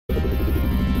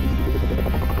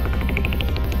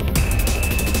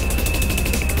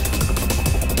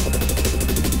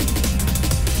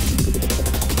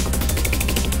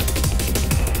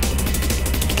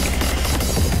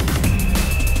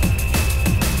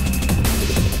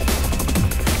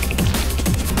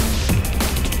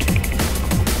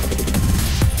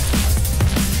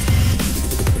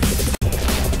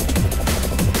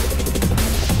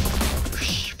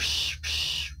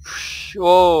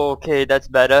Oh, okay, that's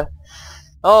better.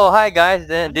 Oh, hi guys,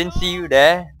 didn't see you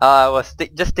there. I was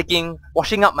just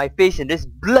washing up my face in this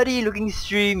bloody looking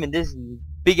stream in this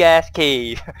big ass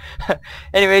cave.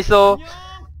 Anyway, so,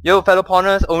 yo fellow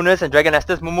pawners, owners and dragon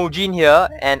nesters, Momojin here,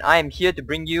 and I am here to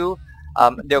bring you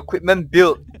the equipment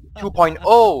build 2.0,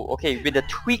 okay, with a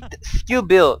tweaked skill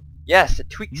build. Yes, a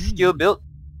tweaked skill build,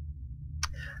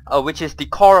 which is the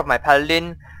core of my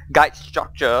Paladin guide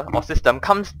structure or system,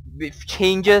 comes with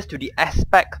changes to the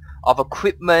aspect of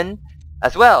equipment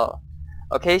as well.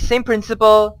 Okay, same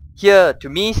principle here. To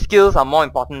me, skills are more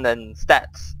important than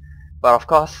stats, but of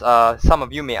course some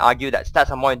of you may argue that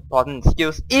stats are more important than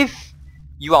skills if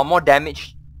you are more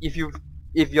damaged, if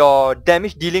your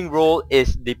damage dealing role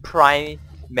is the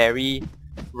primary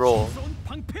role.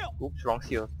 Oops, wrong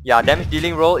skill. Yeah, damage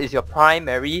dealing role is your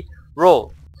primary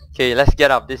role. Okay, let's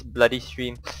get out of this bloody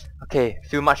stream. Okay,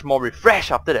 feel much more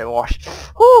refreshed after that wash.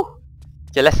 Woo!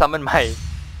 Okay, let's summon my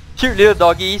cute little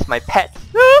doggies, my pets.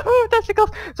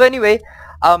 Testicles. So anyway,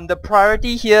 the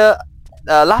priority here,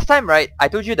 last time, right, I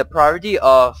told you the priority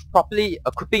of properly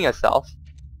equipping yourself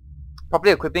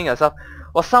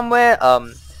was somewhere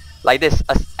like this: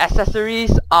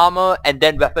 accessories, armor, and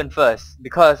then weapon first.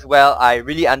 Because, well, I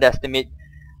really underestimate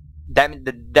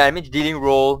the damage dealing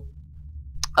role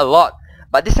a lot.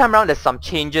 But this time around, there's some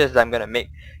changes that I'm gonna make.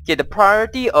 Okay, the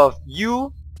priority of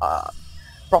you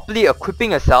properly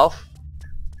equipping yourself,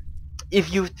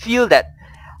 if you feel that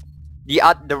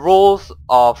the roles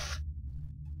of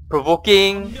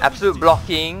provoking, absolute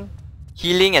blocking,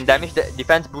 healing and damage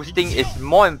defense boosting is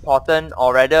more important,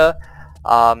 or rather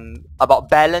about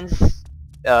balance,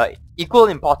 equal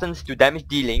importance to damage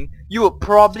dealing, you would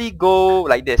probably go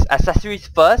like this: accessories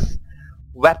first,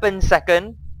 weapon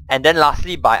second, and then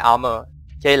lastly by armor.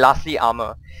 Okay, lastly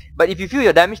armor. But if you feel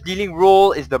your damage dealing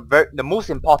role is the most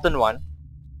important one,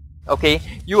 okay,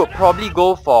 you will probably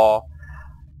go for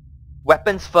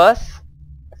weapons first,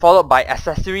 followed by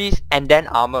accessories, and then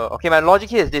armor. Okay, my logic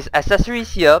here is this: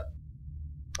 accessories here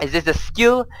is this the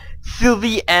skill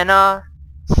Sylviana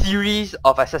series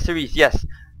of accessories. Yes,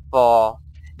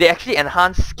 they actually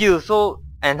enhance skills, so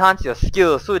enhance your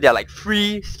skills, so they're like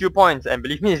free skill points, and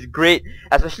believe me, it's great,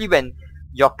 especially when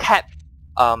your cap,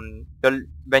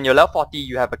 when you're level 40,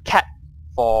 you have a cap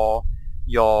for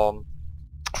your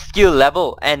skill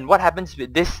level. And what happens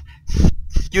with this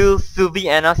skill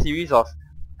Sylviana series of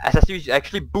accessories, you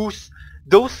actually boost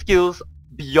those skills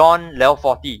beyond level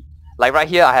 40. Like right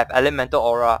here, I have Elemental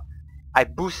Aura. I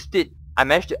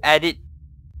managed to add it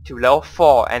to level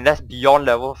 4, and that's beyond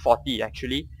level 40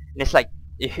 actually. And it's like,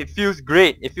 it feels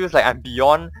great. It feels like I'm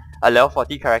beyond a level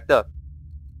 40 character.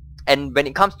 And when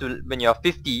it comes to when you're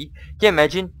 50, can you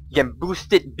imagine you can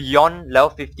boost it beyond level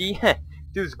 50?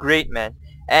 Feels great, man.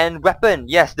 And weapon,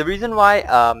 yes, the reason why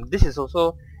this is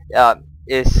also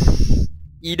is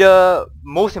either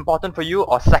most important for you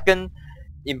or second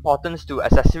importance to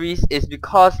accessories is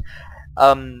because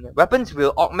weapons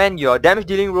will augment your damage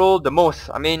dealing role the most.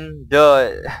 I mean,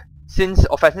 since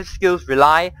offensive skills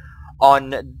rely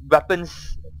on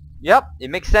weapons, yep, it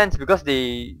makes sense because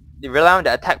they rely on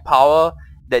the attack power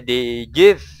that they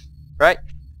give, right?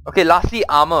 Okay, lastly,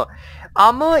 armor.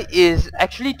 Armor is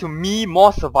actually, to me,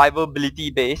 more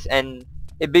survivability based, and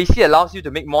it basically allows you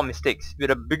to make more mistakes. With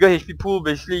a bigger HP pool,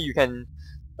 basically you can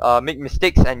make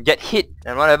mistakes and get hit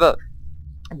and whatever.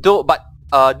 Do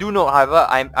note, however,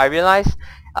 I realize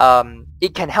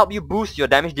it can help you boost your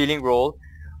damage dealing role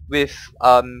with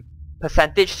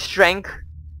percentage strength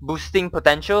boosting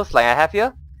potentials like I have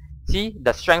here. See,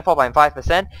 the strength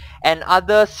 4.5%, and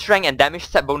other strength and damage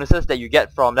set bonuses that you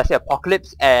get from, let's say,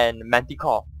 Apocalypse and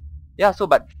Manticore. Yeah, so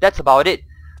but that's about it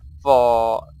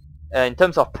for in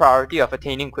terms of priority of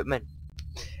attaining equipment.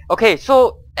 Okay,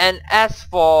 so, and as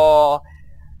for,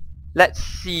 let's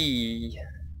see.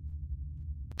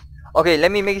 Okay,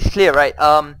 let me make this clear, right?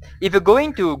 If you're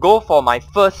going to go for my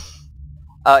first,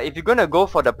 if you're gonna go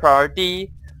for the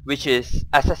priority, which is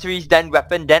accessories, then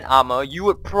weapon, then armor, you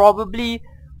would probably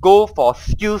go for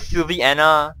skill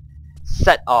Sylviana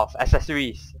set of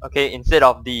accessories, okay, instead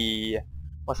of the,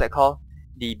 what's that called?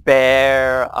 The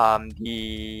bear,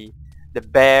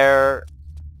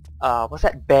 what's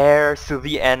that? Bear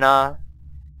Sylviana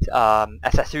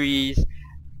accessories.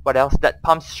 What else? That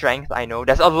pumps strength, I know.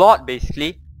 There's a lot,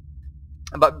 basically.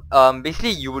 But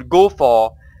basically, you would go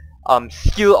for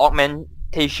skill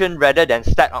augmentation rather than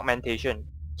stat augmentation.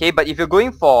 Okay, but if you're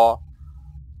going for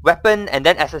weapon and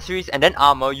then accessories and then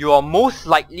armor, you are most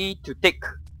likely to take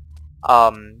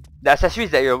the accessories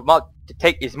that you're about to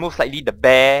take is most likely the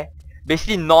bear,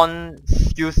 basically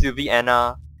non-skill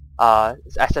Sylviana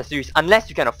accessories, unless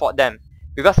you can afford them.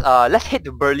 Because let's head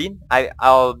to Berlin.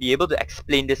 I'll be able to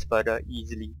explain this further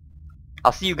easily.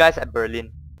 I'll see you guys at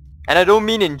Berlin. And I don't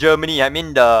mean in Germany, I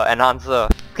mean the enhancer.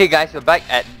 Okay guys, we're back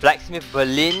at Blacksmith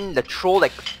Berlin, the troll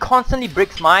that constantly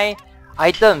breaks my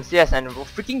items, yes, and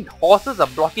freaking horses are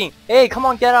blocking. Hey, come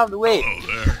on, get out of the way.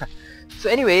 So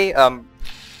anyway,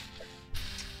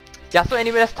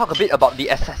 let's talk a bit about the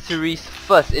accessories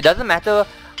first. It doesn't matter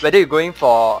whether you're going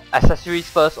for accessories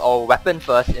first or weapon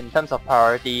first in terms of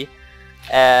priority.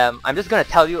 I'm just gonna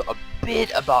tell you a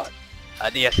bit about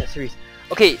the accessories.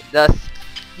 Okay,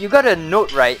 you gotta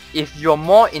note, right, if you're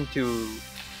more into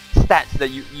stats that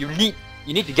you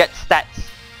need to get stats,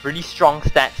 really strong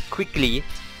stats quickly,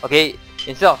 okay,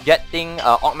 instead of getting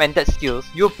augmented skills,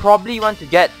 you'll probably want to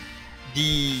get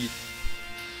the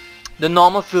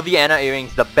normal Sylviana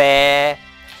earrings, the bear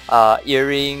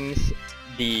earrings,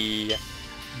 the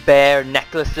bear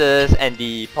necklaces, and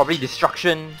the probably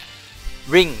destruction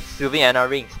rings, Sylviana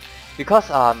rings, because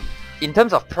in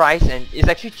terms of price, and it's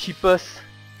actually cheapest,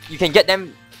 you can get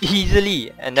them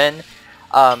easily. And then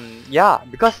yeah,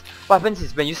 because what happens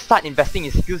is when you start investing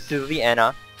in skills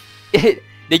Sylviana,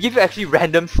 they give you actually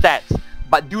random stats.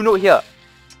 But do note here,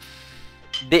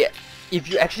 if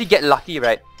you actually get lucky,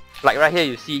 right, like right here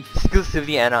you see skills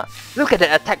Sylviana, look at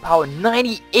that attack power,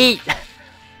 98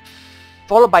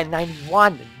 followed by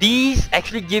 91. These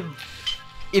actually give,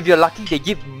 if you're lucky, they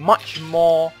give much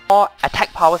more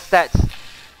attack power stats,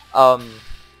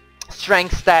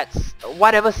 strength stats,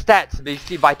 whatever stats,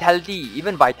 basically vitality,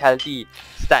 even vitality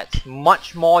stats,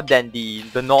 much more than the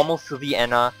normal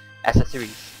Sylviana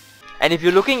accessories. And if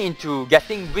you're looking into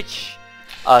getting which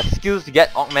skills to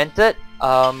get augmented,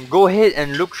 go ahead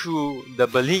and look through the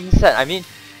Berlin set. I mean,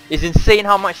 it's insane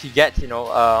how much he gets, you know,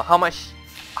 how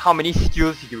many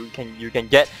skills you can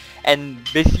get, and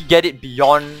basically get it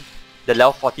beyond the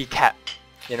level 40 cap,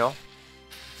 you know.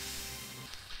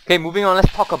 Okay, moving on,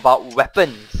 let's talk about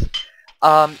weapons.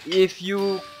 If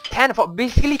you can afford,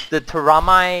 basically the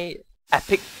Taramai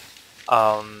epic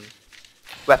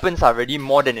weapons are already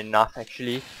more than enough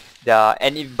actually. But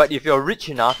if you're rich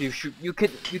enough, you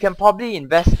can probably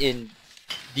invest in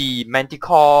the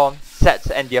Manticore sets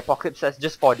and the Apocalypse sets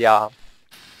just for their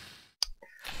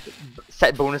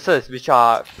set bonuses, which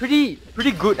are pretty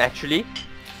good actually.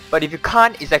 But if you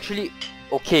can't, it's actually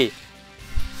okay.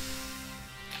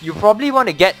 You probably want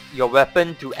to get your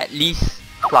weapon to at least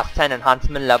 +10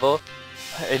 enhancement level.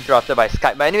 Interrupted by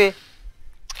Skype, but anyway,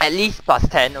 at least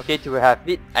 +10, okay, to have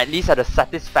it at least at a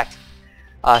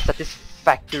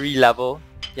satisfactory level.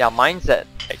 Yeah, mine's at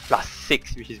like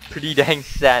 +6, which is pretty dang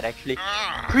sad actually.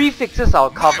 Prefixes I'll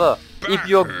cover. If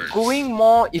you're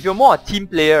more a team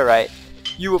player, right,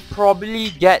 you would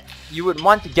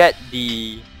want to get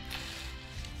the,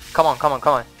 come on.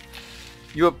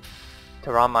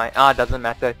 Taramai, doesn't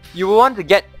matter. You will want to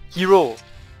get Hero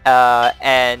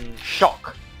and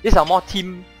Shock. These are more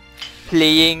team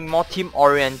playing, more team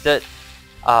oriented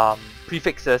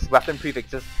prefixes, weapon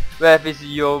prefixes. Whereas if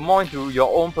you're more into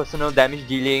your own personal damage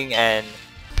dealing, and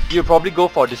you'll probably go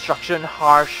for Destruction,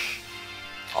 Harsh,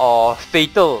 or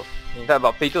Fatal. In fact,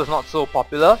 but Fatal is not so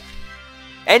popular.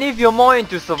 And if you're more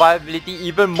into survivability,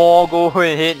 even more, go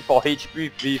ahead for HP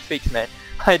prefix, man.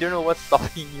 I don't know what's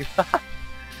stopping you.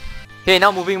 Okay,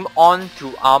 now moving on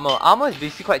to armor. Armor is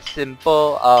basically quite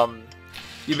simple.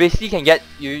 You basically can get,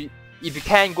 if you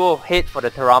can, go ahead for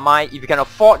the Taramai. If you can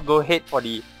afford, go ahead for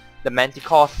the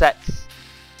Manticore sets,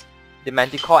 the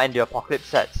Manticore and the Apocalypse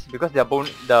sets, because the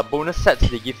bonus sets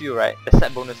they give you, right, the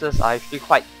set bonuses are actually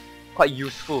quite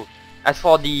useful. As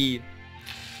for the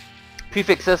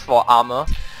prefixes for armor,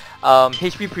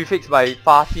 HP prefix by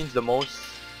far seems the most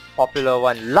popular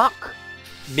one. Luck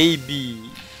may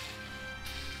be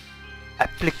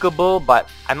applicable, but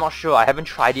I'm not sure. I haven't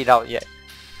tried it out yet.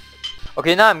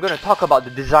 Okay, now I'm going to talk about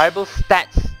the desirable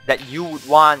stats that you would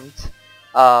want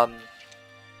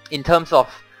in terms of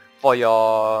from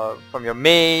your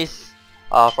mace,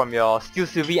 from your skill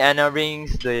Sylviana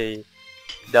rings, the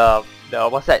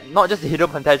what's that? Not just the hidden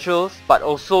potentials, but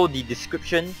also the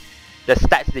description, the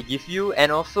stats they give you,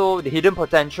 and also the hidden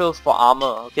potentials for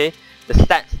armor. Okay, the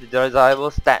stats, the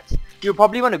desirable stats. You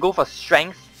probably want to go for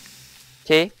strength.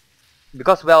 Okay,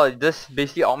 because well, this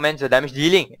basically augments your damage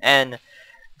dealing, and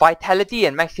vitality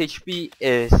and max HP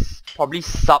is probably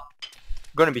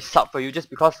gonna be sub for you, just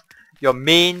because your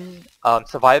main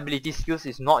survivability skills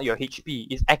is not your HP,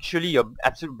 it's actually your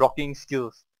absolute blocking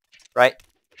skills, right?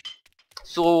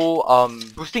 So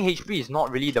boosting HP is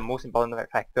not really the most important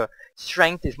factor.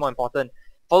 Strength is more important,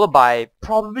 followed by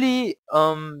probably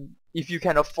if you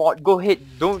can afford,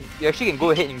 you actually can go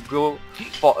ahead and go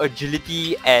for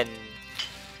agility and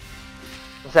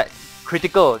what's that?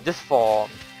 critical just for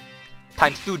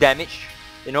 ×2 damage,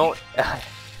 you know,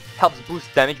 helps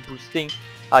boost damage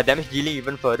damage dealing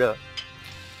even further.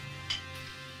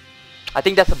 I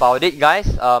think that's about it, guys.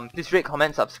 Please rate,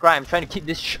 comment, subscribe. I'm trying to keep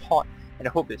this short, and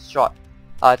I hope it's short.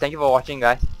 Thank you for watching,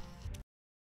 guys.